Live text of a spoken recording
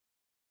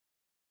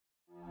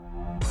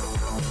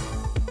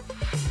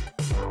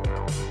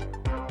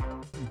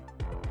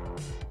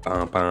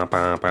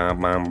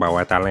Mambo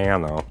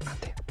Italiano.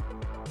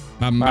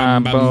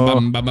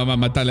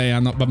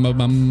 Italiano.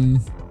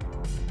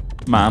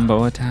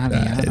 Mambo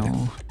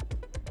Italiano.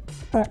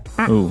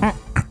 Ooh.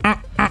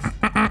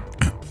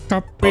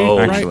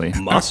 Actually.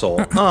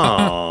 Muscle.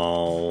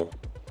 Oh.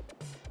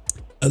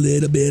 A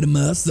little bit of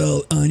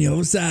muscle on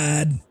your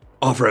side.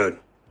 Off-road.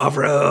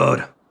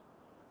 Off-road.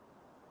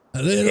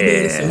 A little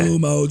bit of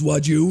sumo's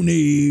what you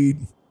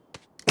need.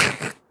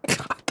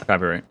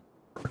 Copyright.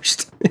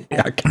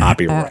 Yeah,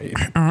 copyright.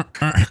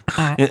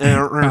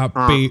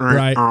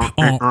 Copyright.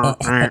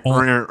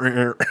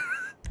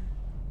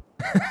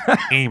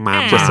 Hey,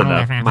 Mom. Just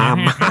enough.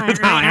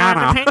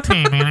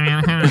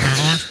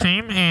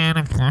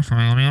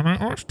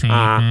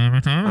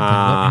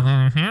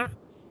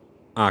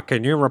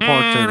 Can you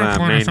report to the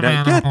main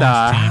deck? Get the... Oh,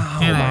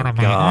 my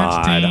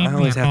God. I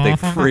always have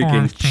to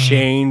freaking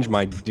change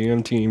my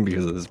damn team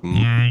because of this...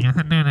 Yeah, you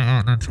can do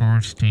that on the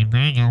torch team.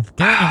 There you go.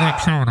 Go to Rick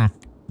Soda.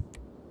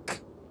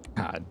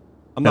 God.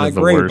 I'm That not is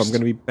the grape. I'm worst.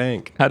 going to be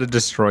bank. How to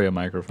destroy a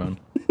microphone.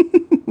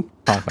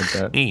 Talk like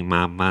that. Hey,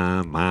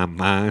 Mama,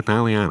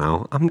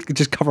 Italiano. I'm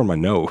just covering my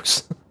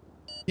nose.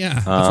 Yeah,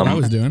 that's what I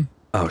was doing.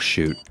 Oh,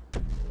 shoot.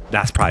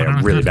 That's probably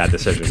a really bad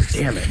decision.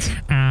 Damn it.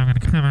 I'm gonna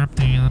come up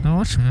the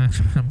nose.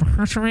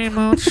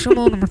 Rainbow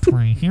Sumo number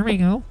 3. Here we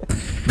go.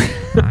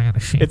 I gotta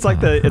shake It's like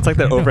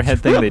the overhead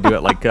thing they do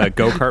at like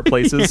go-kart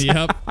places.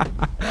 Yep.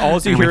 All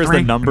you hear is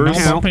the numbers.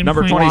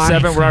 Number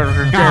 27.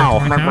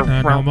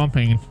 No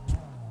bumping.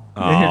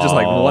 And you're just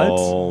like, what?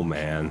 Oh,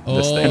 man.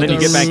 Oh, And then you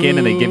get back in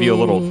and they give you a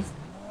little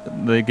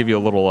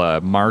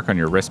roof. mark on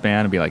your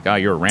wristband and be like, oh,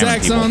 you're a random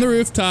Jack's people. on the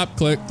rooftop.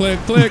 Click, click,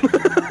 click.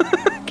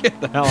 Get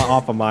the hell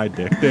off of my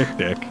dick.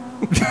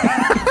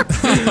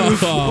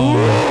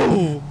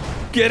 Oh.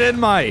 Get in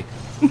my.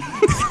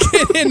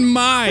 Get in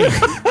mine.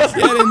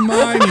 Get in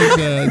mine, he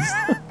says.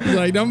 He's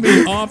like, don't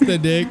be off the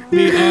dick.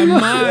 Be on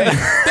mine.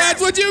 That's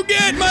what you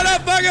get,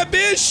 motherfucker,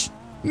 bitch.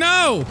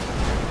 No.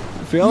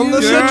 Feeling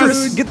the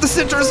citrus. Get the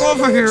citrus off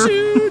of here.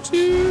 Choo,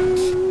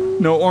 choo.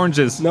 No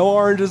oranges. No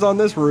oranges on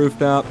this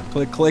rooftop.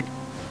 Click, click.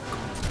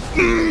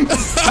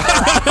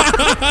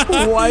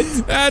 What?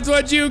 That's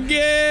what you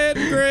get,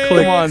 Greg.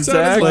 Come on, So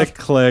Zach. does Click,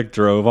 click.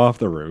 Drove off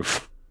the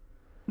roof.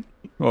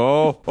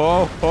 Oh,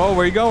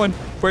 where you going?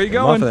 Where you Get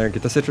him off going? there.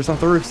 Get the citrus off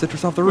the roof.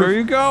 Citrus off the Where are roof.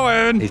 you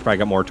going? He's probably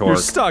got more You're torque.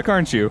 stuck,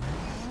 aren't you?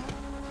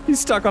 He's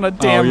stuck on a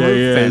damn yeah, roof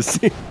he fence.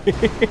 is. You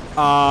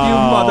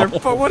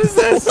motherfucker! What is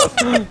this?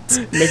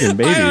 Making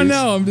babies. I don't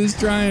know. I'm just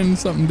trying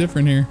something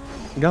different here.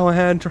 Go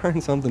ahead,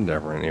 trying something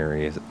different. Here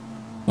he is.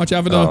 Watch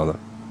out for the Oh,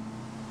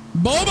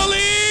 Boboli!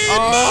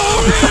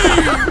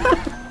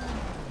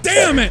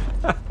 Damn it!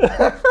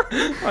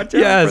 watch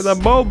Yes. out for the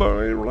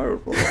bobo.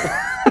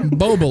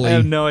 Boboli. I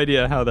have no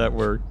idea how that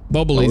worked.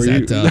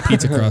 Boboli's Oh, at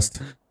pizza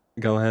crust.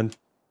 Go ahead.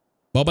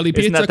 Boboli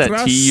Isn't pizza that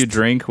crust. tea you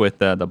drink with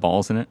the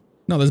balls in it?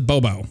 No, that's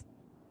Bobo.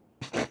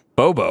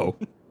 Bobo.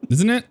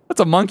 Isn't it?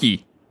 That's a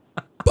monkey.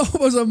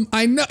 Bobo's a...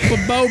 I know, but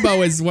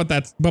Bobo is what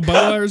that's...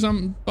 Bobola or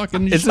something?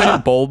 Fucking Isn't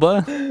it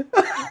Bulba?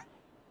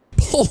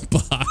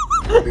 Bulba.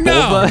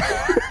 No.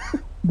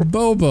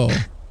 Bobo.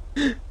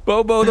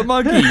 Bobo the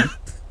monkey.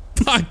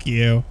 Fuck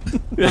you.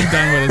 I'm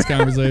done with this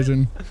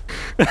conversation.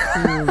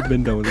 We've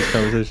been done with this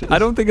conversation. I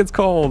don't think it's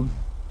called.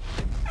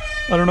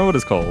 I don't know what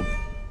it's called.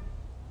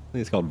 I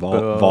think it's called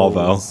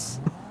Volvo.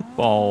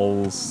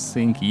 Balls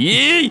sinky.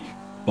 Yee!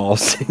 Ball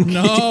sink.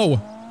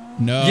 No.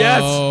 No.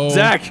 Yes,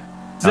 Zach.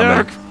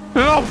 Zach,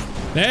 help!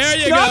 There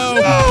you No,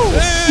 go. no.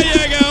 There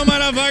you go,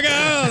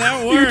 motherfucker.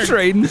 That You worked.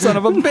 trading son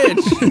of a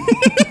bitch.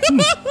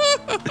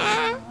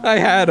 I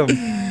had him.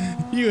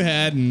 You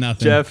had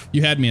nothing. Jeff,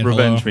 you had me at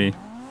Revenge hello. me.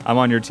 I'm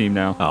on your team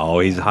now. Oh,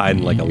 he's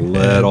hiding like a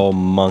little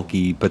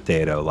monkey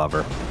potato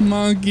lover.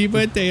 Monkey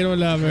potato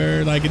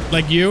lover. Like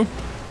you?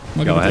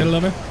 Monkey Go potato ahead.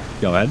 lover?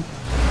 Go ahead.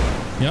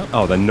 Yep.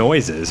 Oh, the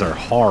noises are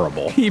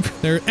horrible.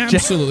 They're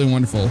absolutely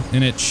wonderful.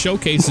 And it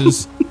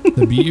showcases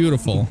the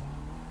beautiful.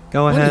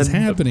 Go What ahead. is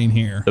happening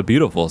here? The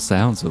beautiful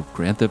sounds of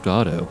Grand Theft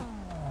Auto.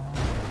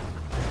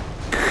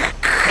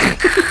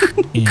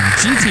 In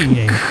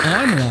GTA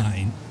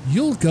Online,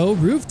 you'll go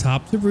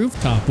rooftop to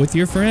rooftop with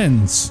your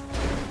friends.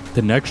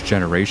 The next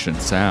generation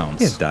sounds.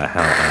 Get the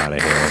hell out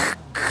of here.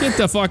 Get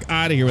the fuck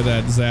out of here with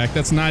that, Zach.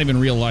 That's not even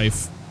real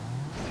life.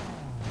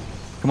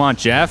 Come on,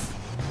 Jeff.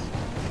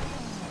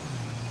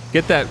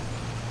 Get that.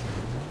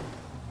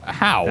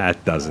 How?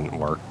 That doesn't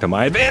work to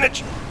my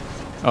advantage.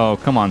 Oh,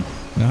 come on.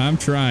 No, I'm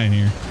trying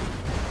here.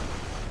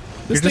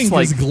 This You're thing just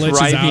like just glitches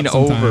driving out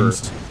over.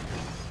 sometimes.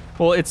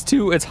 Well,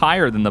 it's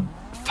higher than the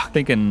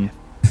thinking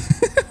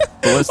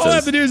All I have to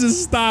ballistas. do is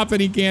just stop and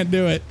he can't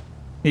do it.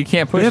 He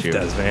can't push Biff you.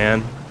 does,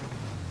 man.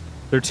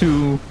 They're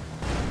too.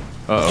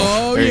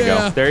 Oh, there you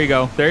yeah. go. There you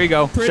go. There you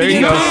go. Pretty there you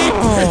in go. pink.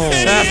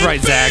 Pretty That's in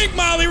right, Zach. pink,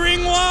 Molly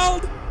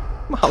Ringwald.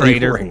 Molly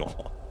Traitor.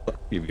 Ringwald.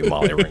 Give you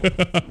Molly Ring.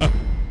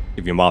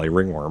 Give you Molly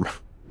Ringworm.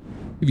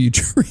 If you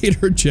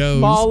Trader Joe's.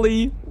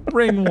 Molly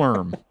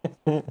ringworm.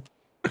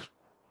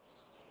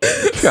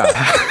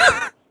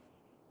 God.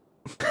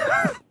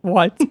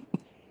 What?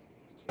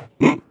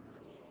 I'm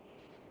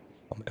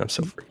I'm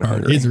so freaking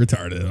hungry. He's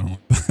retarded.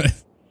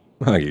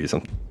 I'll give you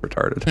something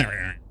retarded.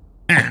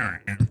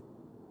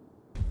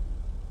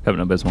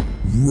 Pepto-Bismol.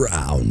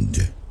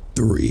 Round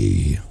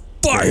 3.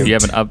 Fight! Do you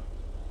have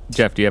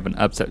Jeff, do you have an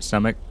upset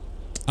stomach?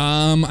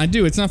 I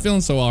do. It's not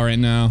feeling so well right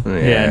now.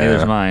 Yeah,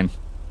 neither's mine.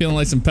 Feeling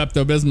like some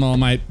Pepto-Bismol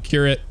might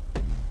cure it.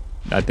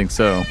 I think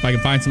so. If I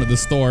can find some at the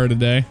store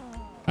today.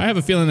 I have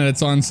a feeling that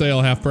it's on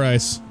sale half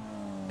price.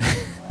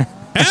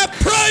 Half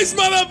price,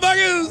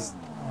 motherfuckers!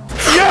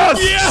 Yes!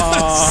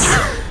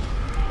 Yes!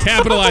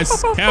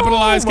 Capitalize.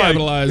 Capitalize.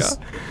 Capitalize.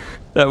 God.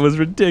 That was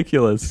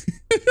ridiculous.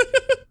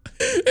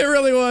 It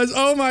really was.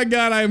 Oh my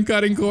god, I am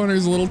cutting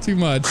corners a little too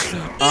much.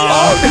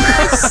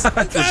 That's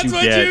That's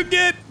what you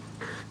get.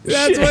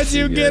 That's what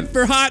you get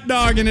for hot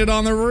dogging it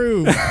on the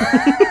roof.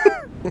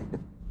 I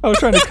was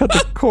trying to cut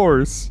the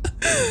course.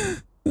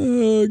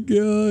 Oh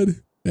god.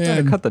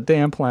 Trying to cut the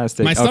damn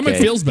plastic. My stomach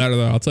feels better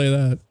though, I'll tell you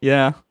that.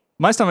 Yeah.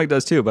 My stomach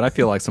does too, but I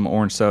feel like some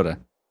orange soda.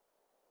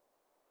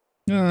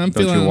 I'm Don't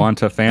feeling, you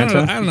want a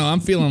Fanta? I don't know.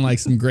 I'm feeling like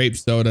some grape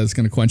soda is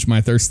going to quench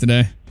my thirst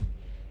today.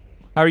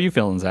 How are you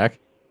feeling, Zach?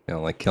 I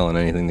don't like killing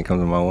anything that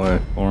comes in my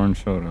way.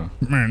 Orange soda.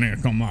 Man,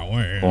 it come my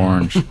way.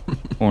 Orange.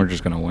 Orange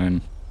is going to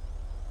win.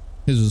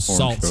 His is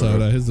salt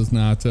soda. His is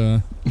not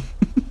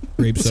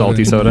grape soda.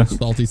 Salty soda?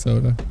 Salty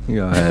soda.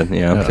 Go ahead.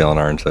 Yeah, I'm feeling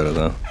orange soda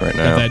though right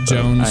now. Got that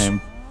Jones. I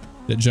am.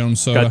 That Jones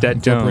soda. Got that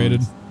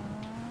incorporated. Jones.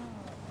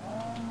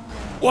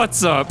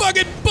 What's up?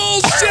 Fucking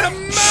bullshit,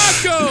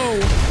 Mako!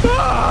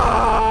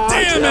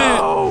 Damn it!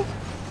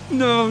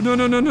 No, no, no,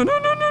 no, no, no,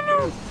 no, no,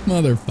 no.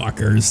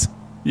 Motherfuckers.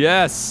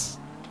 Yes.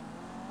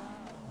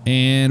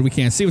 And we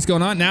can't see what's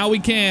going on. Now we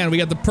can. We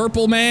got the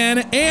purple man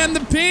and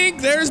the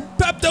pink. There's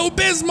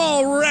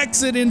Pepto-Bismol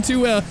wrecks it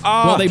into a...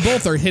 Well, they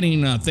both are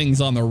hitting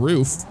things on the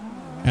roof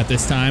at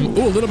this time.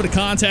 Ooh, a little bit of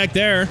contact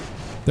there.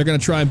 They're going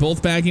to try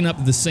both backing up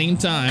at the same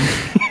time.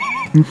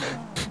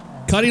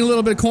 Cutting a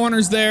little bit of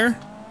corners there.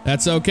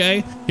 That's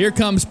okay. Here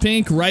comes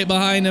Pink right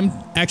behind him.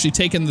 Actually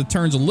taking the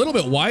turns a little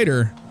bit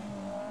wider.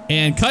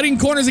 And cutting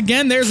corners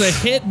again. There's a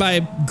hit by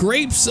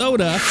Grape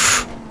Soda.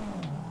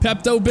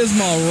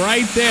 Pepto-Bismol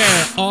right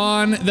there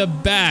on the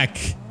back.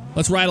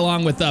 Let's ride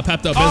along with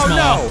Pepto-Bismol. Oh,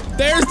 no.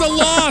 There's the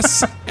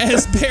loss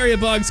as Barry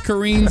Bugs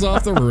careens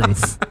off the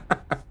roof.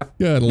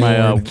 Good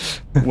My lord.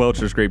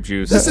 Welch's grape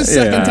juice. This is the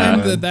second time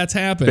that that's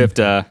happened.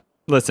 Bifta.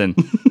 Listen.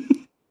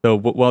 So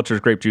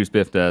Welch's grape juice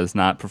Bifta is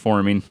not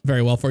performing.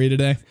 Very well for you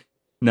today.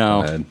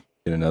 No. Go ahead.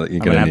 You're I'm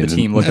gonna have the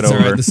team look it That's all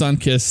over. right. The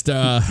Sunkist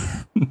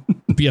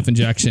BF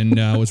injection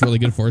was really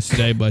good for us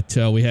today, but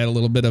we had a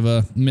little bit of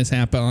a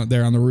mishap out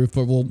there on the roof,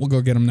 but we'll go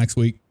get them next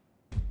week.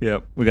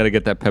 Yep. We got to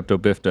get that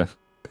Pepto-Bifta.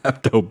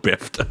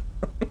 Pepto-Bifta.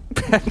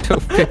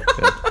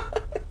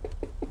 Pepto-Bifta.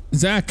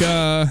 Zach,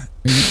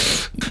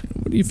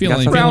 what are you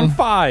feeling? Round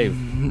 5.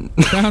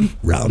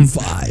 Round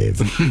 5.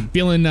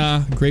 Feeling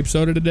grape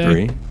soda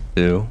today? 3,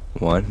 2,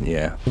 1.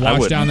 Yeah.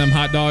 Wash down them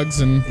hot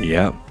dogs and...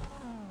 Yep.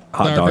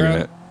 Hot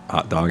dogging it.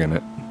 Hot dogging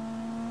it.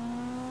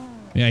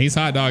 Yeah, he's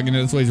hot dogging it.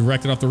 That's why he's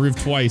wrecked it off the roof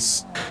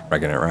twice.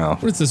 Wrecking it around.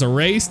 What is this, a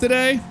race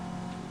today?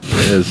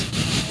 It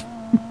is.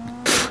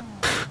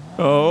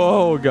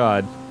 Oh,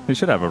 God. We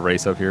should have a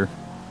race up here.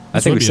 I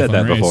think we said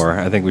that before.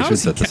 I think we should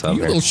set this up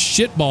You here. little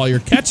shitball, you're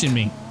catching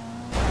me.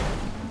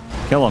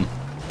 Kill him.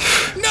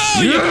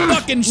 No, you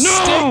fucking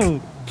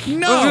stick. No.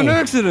 That was an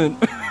accident.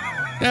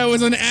 That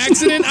was an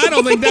accident? I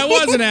don't think that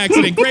was an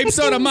accident. Grape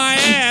soda, my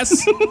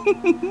ass.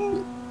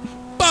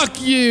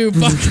 Fuck you,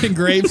 fucking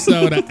grape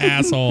soda,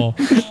 asshole.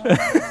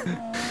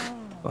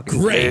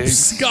 Grape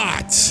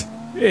Scott.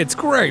 It's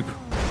grape.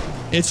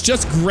 It's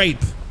just grape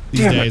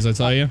these days, I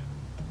tell you.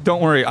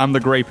 Don't worry, I'm the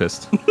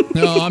grapist.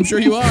 No, I'm sure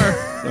you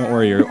are. Don't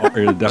worry, your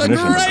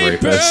definition of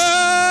rapist.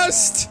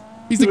 Rapist!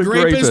 He's the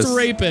grapest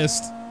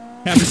rapist.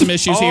 Having some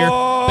issues here.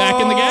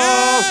 Back in the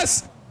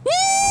gas. Woo!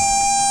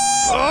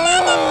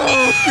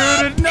 Oh,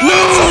 good. No!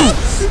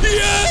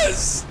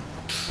 Yes!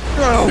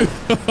 No.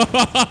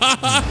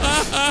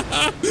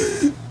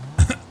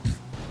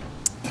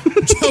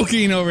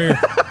 Joking over here.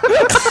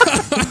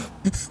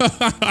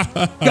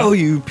 Go,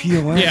 you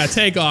POS. Yeah,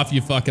 take off,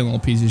 you fucking little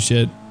piece of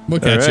shit. We'll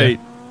catch you.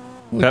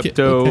 We'll catch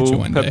you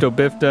one day.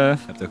 Pepto-Bifta.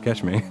 Pepto,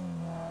 catch me.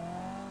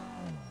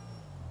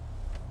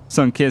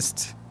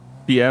 Sunkist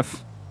BF.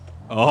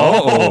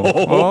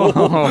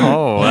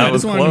 Oh. That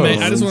was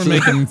close. I just want to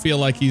make him feel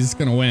like he's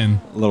gonna win.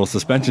 A little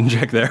suspension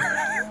check there.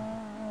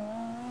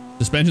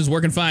 Suspension's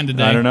working fine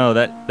today. I don't know.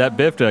 That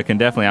Bifta can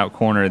definitely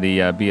outcorner the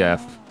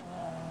BF.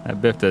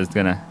 That Bifta is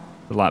gonna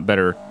a lot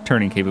better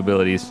turning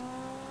capabilities.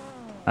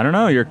 I don't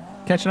know. You're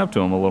catching up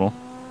to him a little.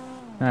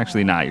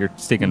 Actually, not. You're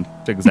sticking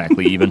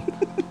exactly even.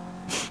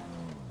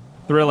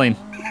 Thrilling.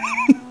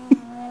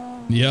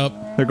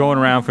 Yep. They're going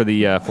around for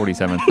the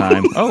 47th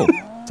time. Oh,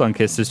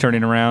 Sunkist is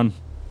turning around.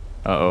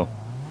 Uh-oh.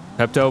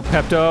 Pepto's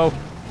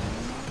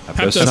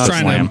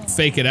trying to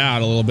fake it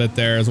out a little bit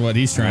there is what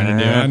he's trying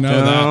to do. I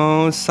know that.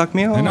 Oh, suck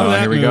me off. I know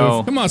that here we move.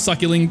 go. Come on,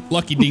 sucky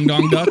lucky ding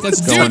dong duck. Let's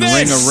do Going this.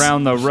 ring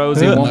around the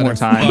rosy one more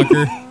time.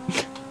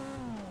 Motherfucker.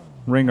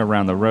 Ring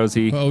around the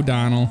rosy.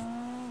 O'Donnell.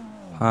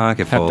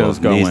 Pocket full Pepto's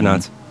of these going.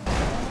 nuts.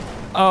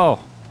 Oh,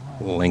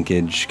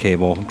 linkage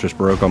cable just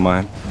broke on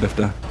my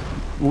Bifta.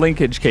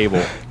 Linkage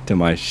cable. To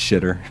my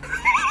shitter.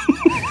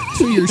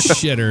 To your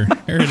shitter.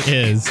 There it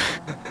is.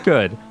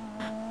 Good.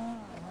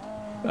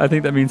 I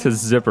think that means his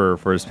zipper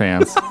for his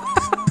pants.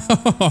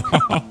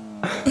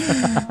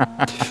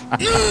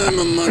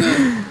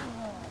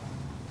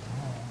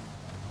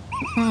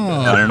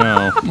 I don't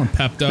know. Come on,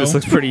 Pepto. This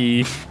looks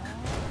pretty...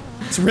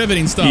 It's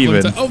riveting stuff.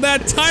 Even. Oh,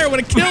 that tire would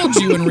have killed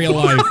you in real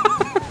life.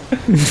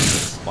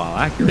 Wow,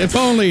 accurate. If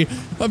only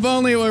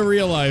it were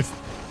real life.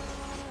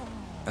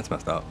 That's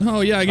messed up.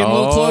 Oh yeah, getting a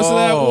little close to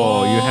that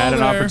wall. You had an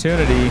there.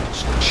 opportunity.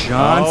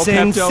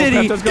 Johnson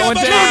City. Pepto's going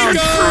Go, down. go!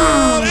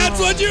 That's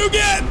what you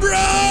get,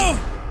 bro.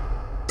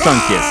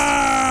 Sunkissed.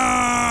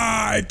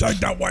 I take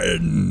that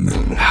win.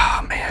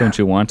 Oh, man. Don't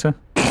you want to?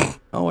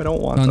 Oh, I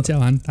don't want Don't to. you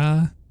want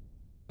to?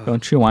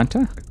 Don't you want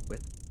to?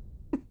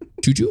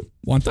 Choo-choo?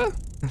 Want to?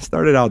 I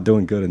started out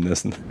doing good in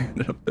this and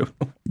ended up doing...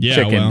 Yeah,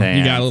 Chicken well, dance.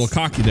 you got a little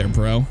cocky there,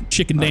 bro.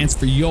 Chicken dance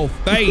for your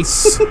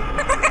face.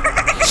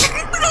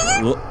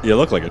 You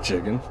look like a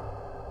chicken.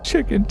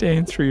 Chicken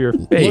dance for your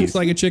face. Looks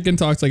like a chicken,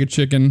 talks like a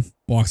chicken,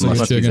 walks like a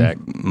Must be chicken. Zach.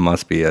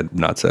 Must be a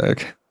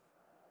nutsack.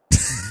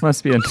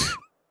 Must be a...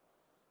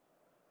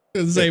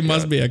 Say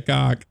must be a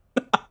cock.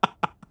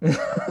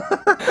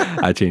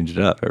 I changed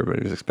it up.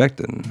 Everybody was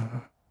expecting.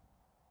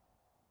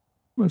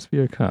 Must be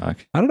a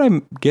cock. How did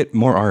I get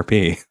more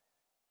RP?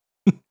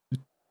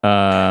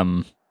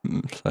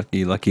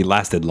 Lucky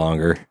lasted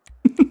longer.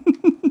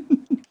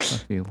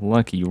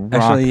 Lucky rock.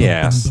 Actually,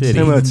 yeah. City.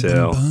 Sumo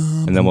 2.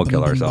 And then we'll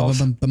kill ourselves.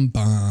 Sumo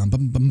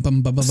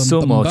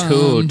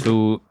 2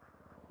 to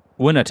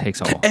winner takes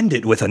all. End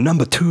it with a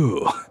number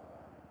 2.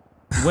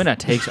 Winner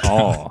takes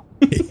all.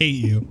 I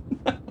hate you.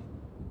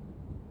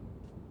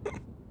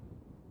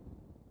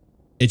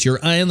 It's your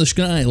eye in the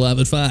sky, live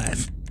at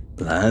 5.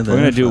 We're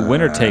gonna do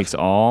winner takes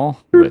all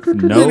with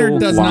no Winner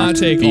does not locked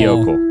take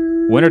vehicle.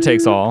 Winner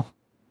takes all.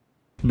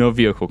 No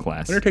vehicle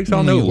class. Winner takes I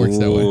all. don't No, think it works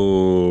that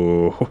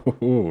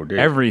way. Ooh, dude.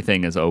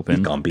 Everything is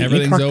open.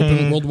 Everything's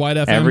open. Worldwide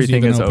FM.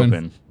 Everything is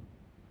open.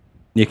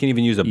 You can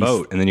even use a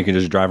boat, and then you can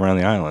just drive around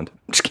the island.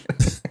 Just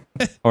kidding.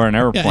 Or an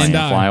airplane and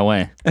and fly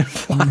away.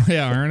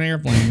 Yeah, or an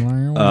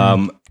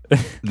airplane.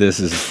 This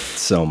is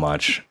so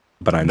much,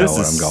 but I know This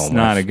what I'm is going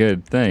not a with.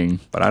 good thing.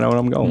 But I know what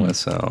I'm going with,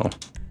 so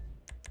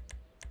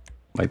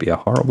might be a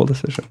horrible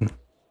decision.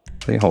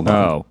 Hey, hold on.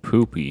 Oh,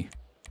 poopy.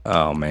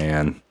 Oh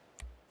man,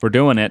 We're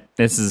doing it.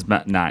 This is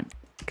not gonna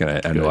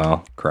end Good.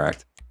 well.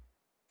 Correct.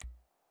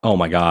 Oh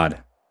my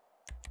god.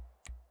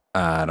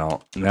 I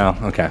don't. No.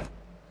 Okay.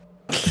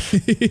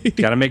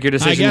 Gotta make your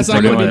decision. I guess We're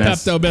I'm going to doing be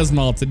this.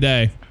 Pepto-Bismol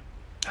today.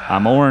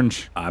 I'm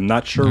orange. I'm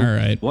not sure All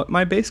right. what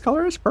my base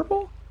color is.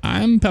 Purple.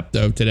 I'm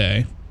Pepto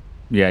today.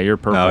 Yeah, you're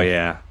purple. Oh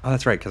yeah. Oh,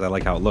 that's right. Because I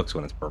like how it looks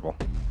when it's purple.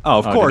 Oh,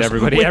 of Oh, course. did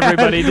everybody We had-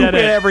 did we it. had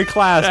every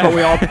class, but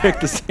we all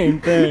picked the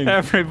same thing.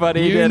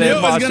 Everybody You did knew it. it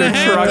was Monster going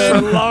to trucks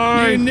happen. for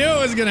life. You knew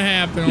it was going to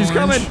happen. He's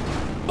Orange.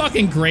 coming.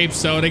 Fucking grape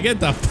soda. Get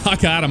the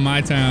fuck out of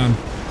my town.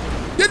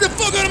 Get the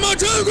fuck out of my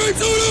town, grape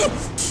soda.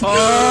 You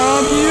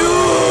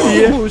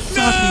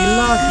sucky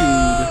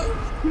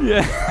lucky.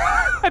 Yeah.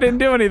 I didn't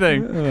do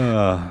anything.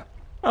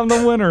 I'm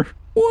the winner.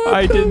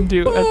 I didn't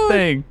do a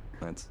thing.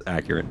 That's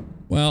accurate.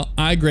 Well,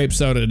 I grape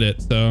soda'd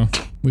it, so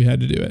we had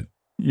to do it.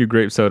 You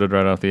grape sodaed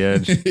right off the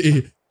edge. I'm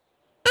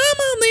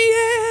on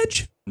the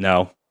edge.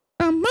 No.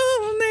 I'm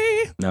on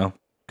the No.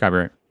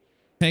 Copyright.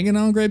 hanging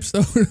on grape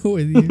soda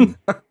with you.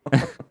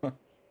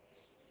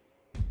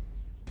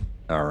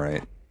 All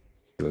right.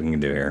 See what we can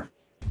do here.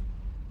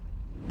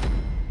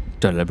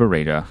 The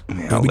Liberator.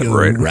 Yeah,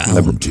 Liberator.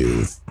 Round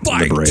 2.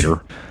 Fight.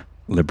 Liberator.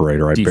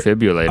 Liberator. I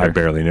Defibrillator.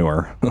 barely knew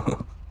her.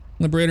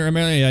 Liberator.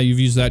 Yeah, you've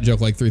used that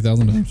joke like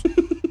 3,000 times.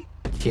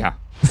 Yeah.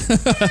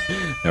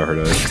 Never heard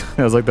of it.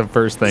 That was like the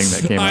first thing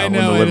that came I out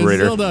know, when and the it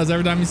Liberator. still does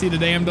every time you see the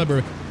damn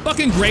Liberator.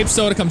 Fucking grape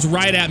soda comes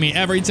right at me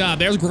every time.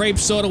 There's grape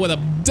soda with a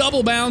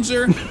double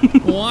bouncer.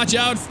 Watch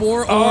out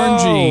for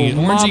Orangey.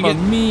 Orangey, Mamma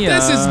mia.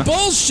 This is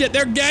bullshit.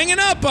 They're ganging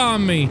up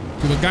on me. You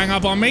gonna gang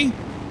up on me?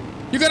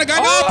 You're gonna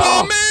gang up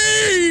on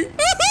me?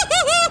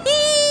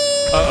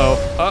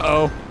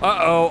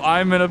 Uh-oh.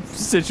 I'm in a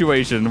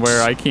situation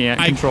where I can't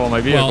control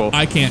my vehicle. Well,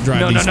 I can't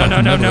drive no, these no, no,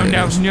 fucking no, no, no,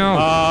 Liberators. no.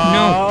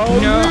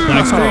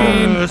 Black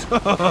screen.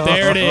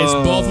 There it is.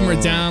 Both of them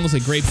are down. Looks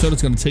like grape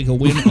soda's gonna take a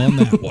win on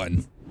that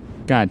one.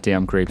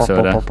 Goddamn grape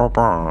soda.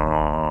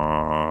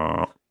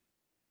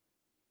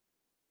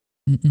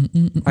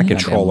 My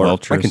controller.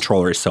 Welchers. My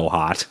controller is so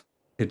hot.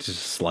 It's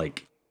just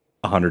like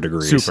 100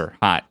 degrees. Super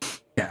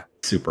hot. Yeah,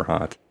 super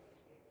hot.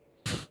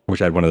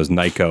 Wish I had one of those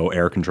Nyko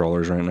air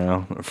controllers right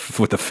now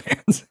with the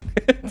fans.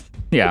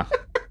 Yeah.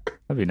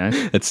 That'd be nice.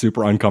 It's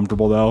super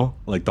uncomfortable though,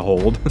 like the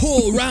hold.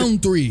 Oh,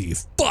 round 3.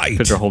 Fight.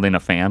 Because they're holding a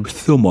fan.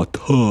 Soma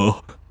 2.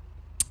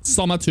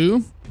 Soma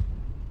 2.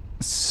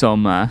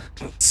 Soma.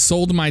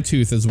 Sold my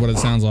tooth is what it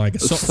sounds like.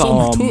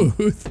 Sold my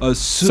tooth.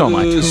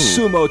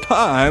 Sumo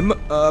time. Money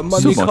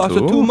Sumo costs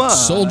too? too much.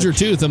 Sold your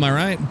tooth, am I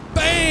right?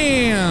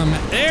 Bam!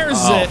 There's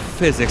Oh, it.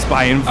 physics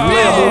by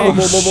Oh,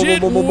 invisible.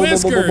 shit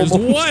whiskers.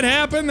 What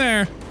happened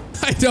there?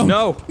 I don't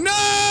No.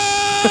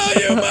 No! Oh,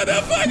 you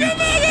motherfucking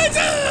nuggets!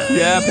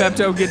 Yeah,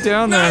 Pepto, get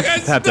down there.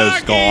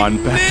 Pepto's gone.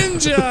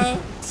 Ninja.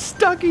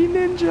 Stucky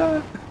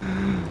Ninja.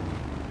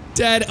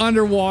 Dead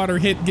underwater,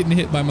 getting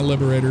hit by my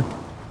liberator.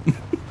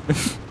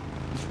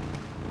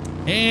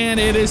 And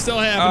it is still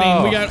happening.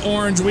 Oh. We got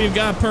orange. We've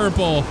got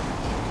purple.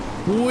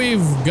 We've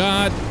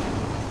got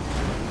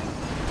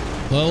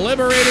the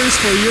liberators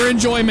for your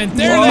enjoyment.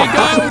 There they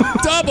go.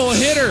 Double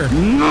hitter.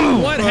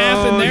 What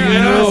happened there? I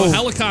don't know.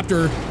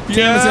 Helicopter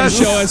cam is going to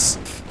show us.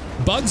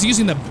 Bugs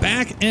using the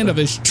back end of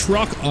his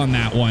truck on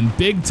that one.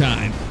 Big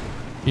time.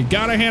 You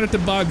got to hand it to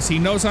Bugs. He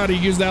knows how to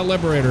use that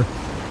liberator.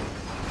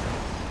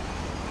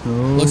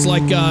 Looks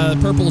like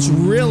Purple's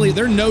really,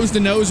 they're nose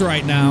to nose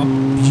right now.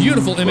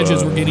 Beautiful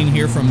images we're getting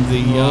here from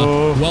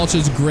the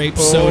Welch's Grape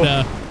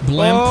Soda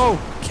blimp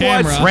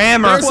camera.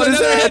 Rammer. There's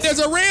another hit. There's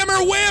a rammer,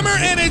 whammer,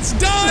 and it's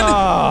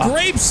done.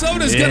 Grape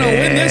Soda's gonna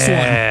win this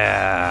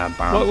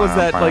one. What was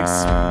that, like,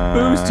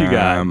 boost you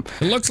got?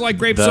 It looks like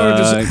Grape Soda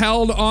just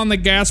held on the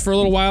gas for a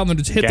little while and then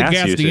just hit the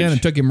gas at the end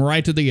and took him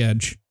right to the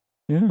edge.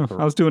 Yeah,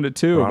 I was doing it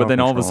too, but then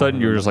all of a sudden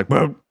you were just like,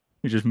 boom.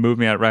 You just moved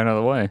me right out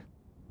of the way.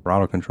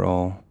 Throttle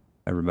control.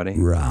 Everybody.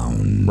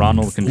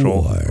 Ronald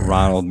control.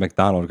 Ronald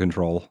McDonald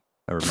control.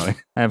 Everybody.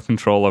 I have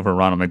control over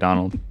Ronald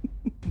McDonald.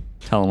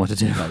 Tell him what to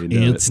do.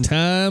 It's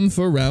time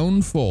for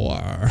round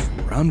 4.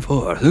 Round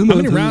 4. How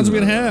many rounds are we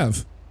gonna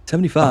have?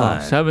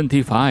 75.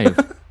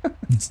 75.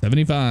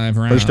 75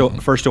 rounds.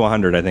 First to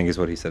 100, I think, is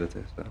what he said it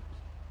to. So.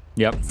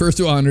 Yep. First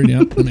to 100,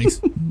 yep. That makes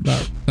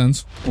about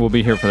sense. We'll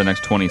be here for the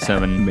next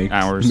 27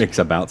 hours. Makes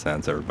about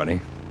sense, everybody.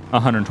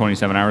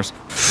 127 hours.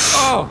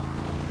 Oh!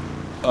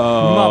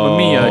 Oh, Mamma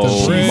mia.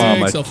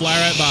 Mama. So fly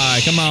right by.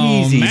 Come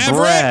on, cheesy Maverick.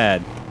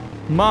 bread.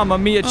 Mamma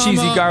mia,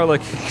 cheesy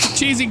garlic.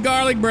 Cheesy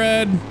garlic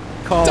bread.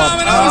 Call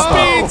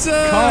Domino's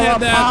Pizza. Call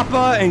up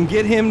Papa and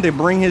get him to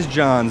bring his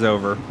Johns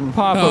over.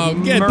 Papa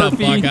get Murphy.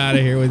 the fuck out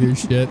of here with your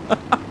shit.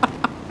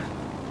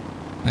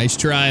 Nice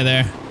try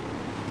there.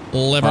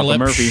 Liver Papa lip.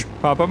 Murphy.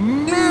 Papa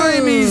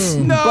Murphy.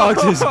 No.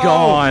 Bugs is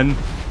gone.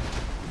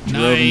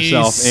 Drove Nice.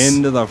 himself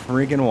into the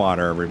freaking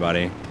water,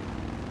 everybody.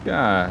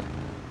 God.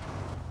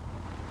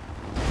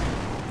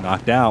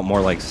 Knocked out,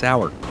 more like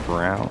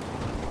sauerkraut.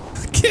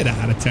 Get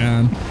out of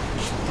town.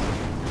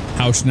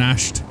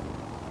 Houseknecht.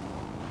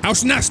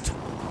 Houseknecht.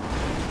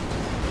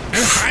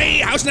 Hey,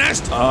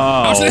 Houseknecht.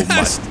 Oh,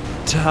 Houseknecht.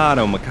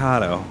 Tato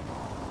Mikado.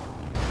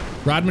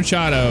 Rod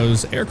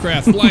Machado's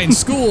aircraft flying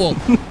school.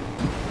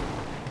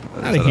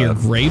 Out of here,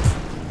 grape.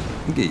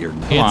 Get your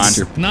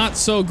It's not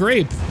so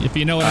grape, if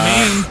you know what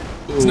I mean.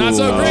 It's not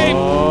so grape.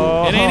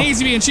 It ain't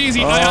easy being cheesy.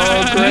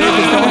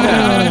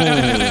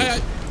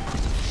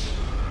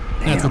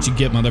 That's what you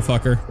get,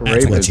 motherfucker.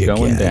 That's Grape is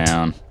going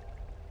down.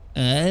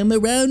 I'm a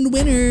round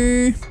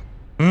winner.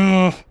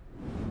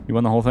 You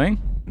won the whole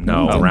thing?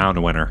 No,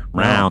 round winner.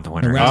 Round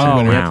winner. Round Oh,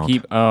 winner. we have to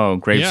keep. Oh,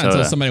 grape Yeah, soda.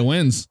 until somebody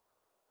wins.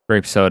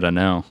 Grape soda,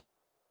 no.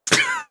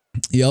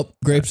 Yep,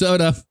 grape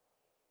soda.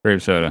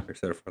 Grape soda.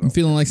 I'm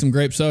feeling like some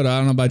grape soda. I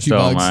don't know about you, So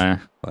Bugs.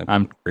 am I.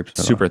 I'm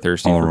super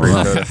thirsty All for grape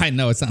right. soda. I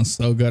know, it sounds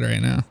so good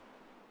right now.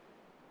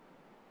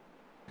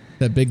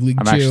 That big league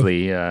I'm chew.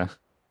 actually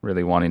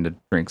really wanting to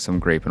drink some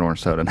grape and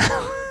orange soda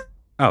now.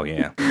 Oh,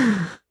 yeah.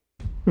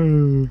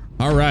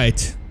 All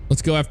right,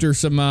 let's go after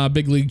some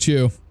big league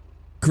chew.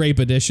 Grape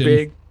edition.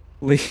 Big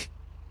league.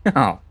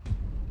 Oh,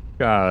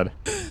 God.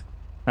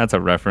 That's a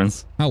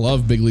reference. I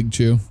love big league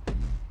chew.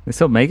 They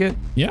still make it?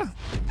 Yeah.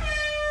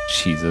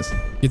 Jesus.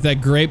 Get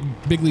that grape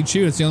big league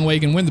chew. It's the only way you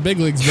can win the big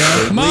leagues,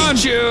 bro. Come on.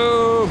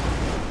 Chew.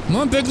 Come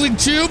on, big league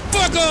chew.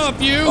 Fuck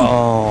off, you.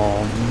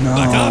 Oh, no.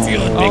 Fuck off, you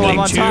big I'm league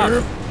on chew.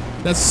 top.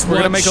 That's We're what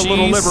gonna make a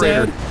little she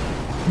liberator.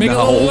 said. Make a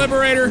No, little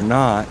liberator. You're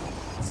not.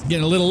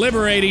 Getting a little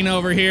liberating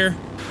over here.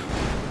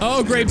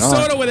 Oh, grape You're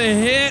not. soda with a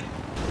hit.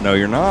 No,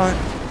 you're not.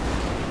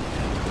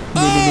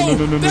 Oh,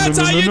 that's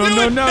how you do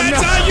it. no, That's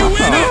no. how you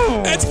win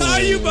it. That's how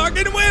you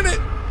fucking win it.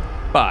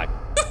 Fuck.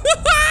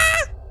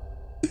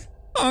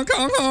 Honk,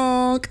 honk,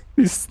 honk.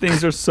 These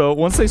things are so.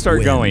 Once they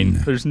start going,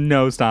 there's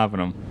no stopping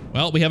them.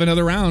 Well, we have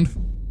another round.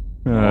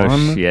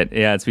 Oh, shit.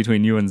 Yeah, it's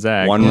between you and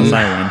Zach. One unless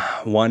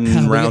I win.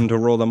 One round to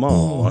rule them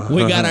all.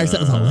 We got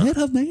ourselves a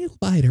little nail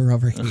biter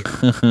over here.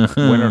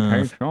 Winner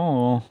takes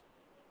all.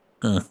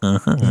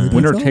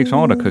 Winner takes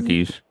all the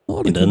cookies.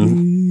 All the Done.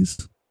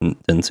 cookies.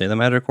 Didn't say the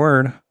magic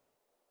word.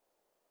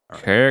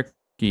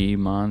 Cookie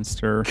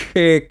monster.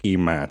 Cookie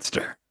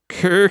monster.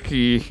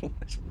 Cookie.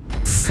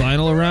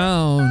 Final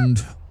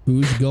round.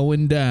 Who's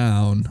going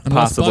down?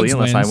 Possibly, Bugs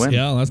unless I wins. win.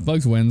 Yeah, unless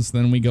Bugs wins,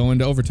 then we go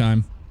into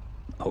overtime.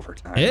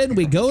 Overtime. And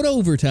we go to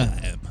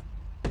overtime.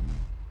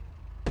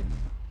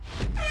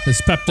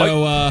 This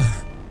Pepto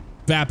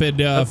Vapid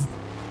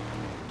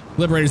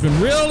Liberator's been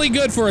really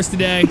good for us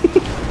today.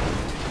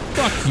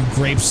 Fuck you,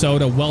 grape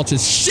soda,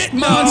 Welch's shit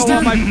monster.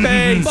 on my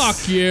face.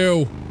 Fuck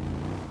you.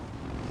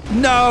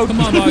 No.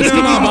 Come on, Bugs.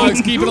 Come on,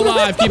 Bugs. Keep it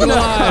alive. Keep it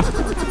alive.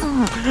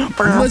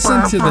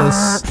 Listen to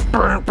this.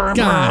 God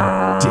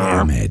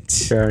damn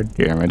it. God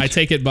damn it. I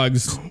take it,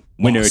 Bugs.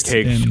 Winner lost.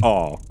 takes And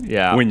all.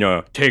 Yeah.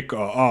 Winner take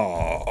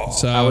all.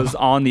 So I was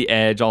on the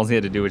edge. All he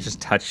had to do was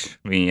just touch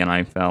me, and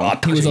I fell.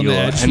 he was on the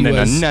edge. And He then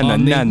was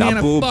on the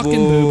man, boo, fucking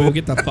boo. boo boo.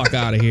 Get the fuck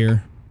out of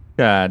here.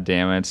 God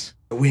damn it.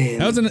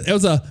 That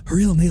was a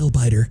real nail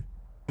biter.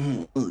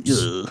 I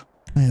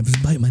was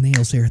biting my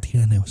nails there at the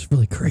end. It was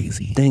really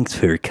crazy. Thanks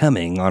for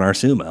coming on our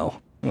sumo.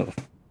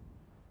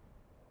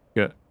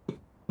 Good.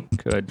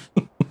 Good.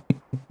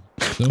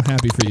 So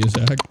happy for you,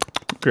 Zach.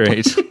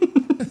 Great.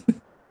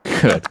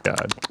 Good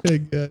God.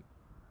 Good.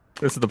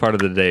 This is the part of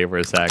the day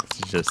where Zach's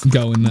just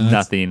Going nuts.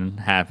 nothing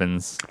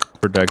happens Goes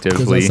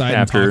productively outside and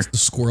after. talks to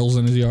squirrels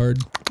in his yard.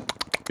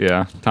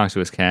 Yeah, talks to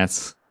his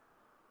cats.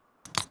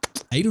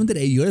 How you doing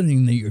today? Your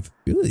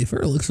fur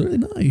looks really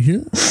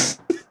nice.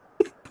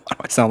 Yeah?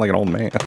 I sound like an old man.